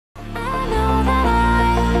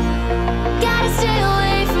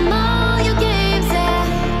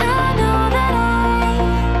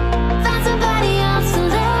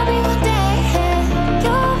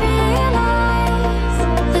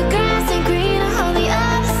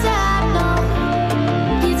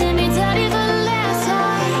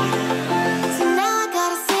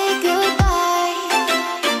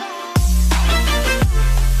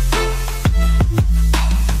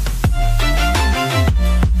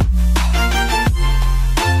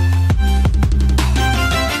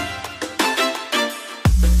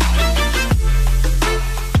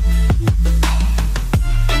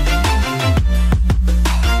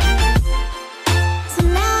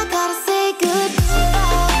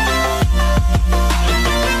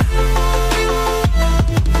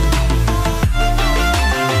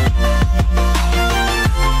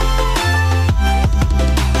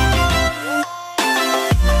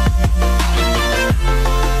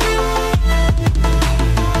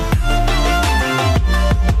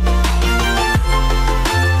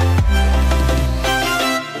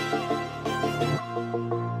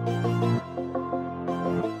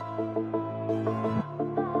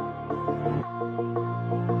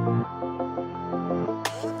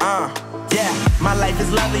Yeah, my life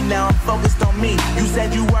is lovely now, I'm focused on me. You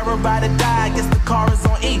said you were about to die, I guess the car is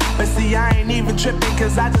on E. But see, I ain't even tripping,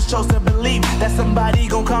 cause I just chose to believe that somebody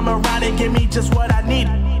gon' come around and give me just what I need.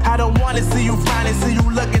 I don't wanna see you finding, see you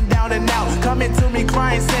looking down and out, coming to me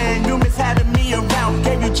crying, saying you miss having me around.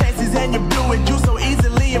 Gave you chances and you blew it, you so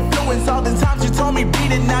easily influenced. All the times you told me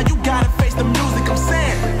beat it, now you gotta face the music, I'm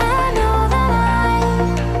saying I know that I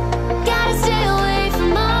gotta stay away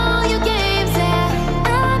from all your games, and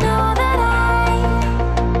I know that I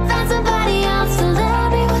found somebody else to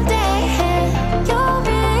love me one day. You'll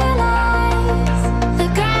realize the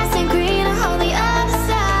grass ain't greener on the other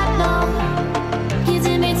side. No, you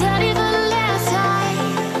did me dirty for the last time,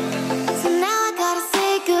 so now I gotta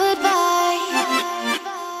say goodbye.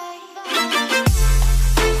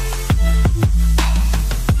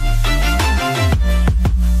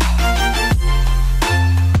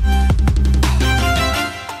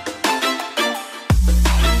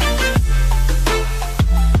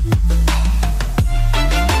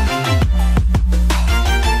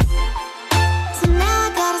 So now I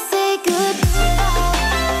gotta say goodbye.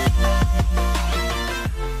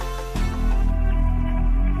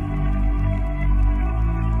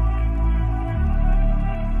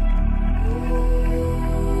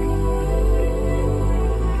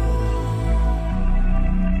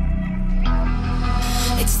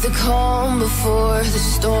 It's the calm before the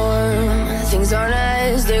storm. Things aren't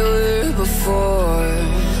as they were before.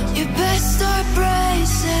 You best start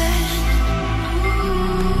bracing.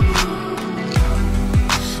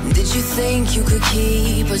 Did you think you could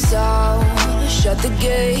keep us out? Shut the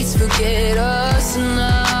gates, forget us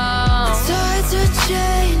now. Tides are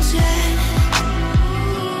changing.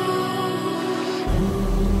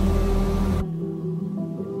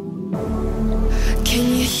 Can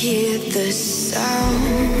you hear the sound?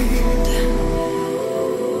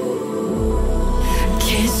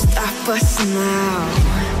 Can't stop us now.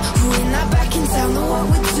 We're not back in town, know what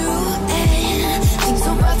we're doing. Things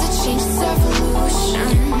are about to change, it's evolution.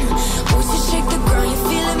 Once you shake the ground, you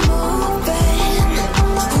feel it moving.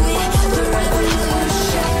 We're the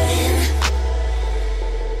revolution.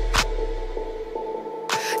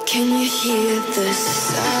 Can you hear the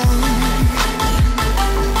sound?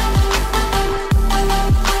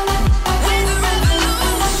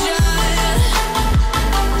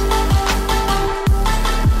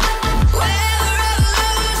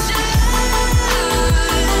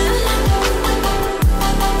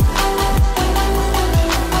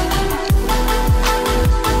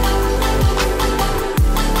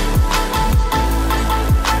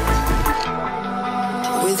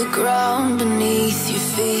 Ground beneath your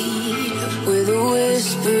feet, with a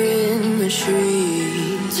whisper in the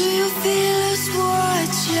trees. Do you feel us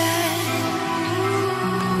watching?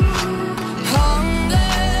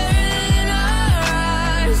 Hunger in our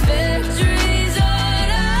eyes, victories on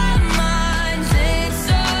our minds. It's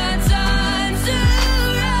our time to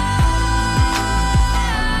rise.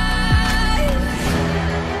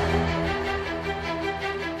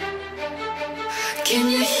 Can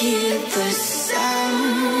you hear the sound?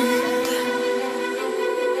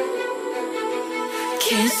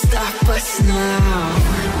 Can't stop us now.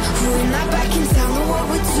 We're not back in town, know what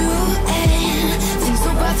we're doing. Things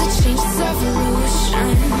are about to change, it's evolution.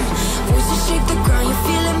 Voices shake the ground, you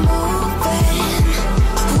feel it moving.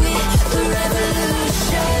 We're the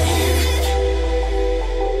revolution.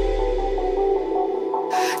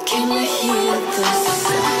 Can you hear the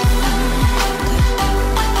sound?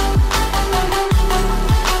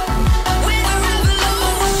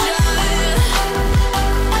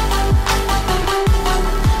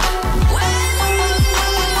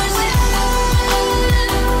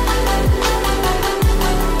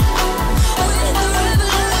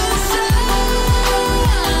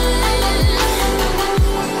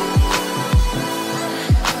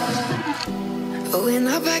 We're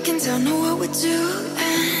not back in town, know what we're doing.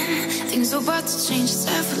 Things are about to change, it's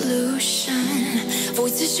evolution.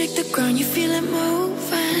 Voices shake the ground, you feel it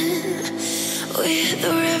moving. We're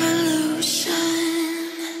the revolution.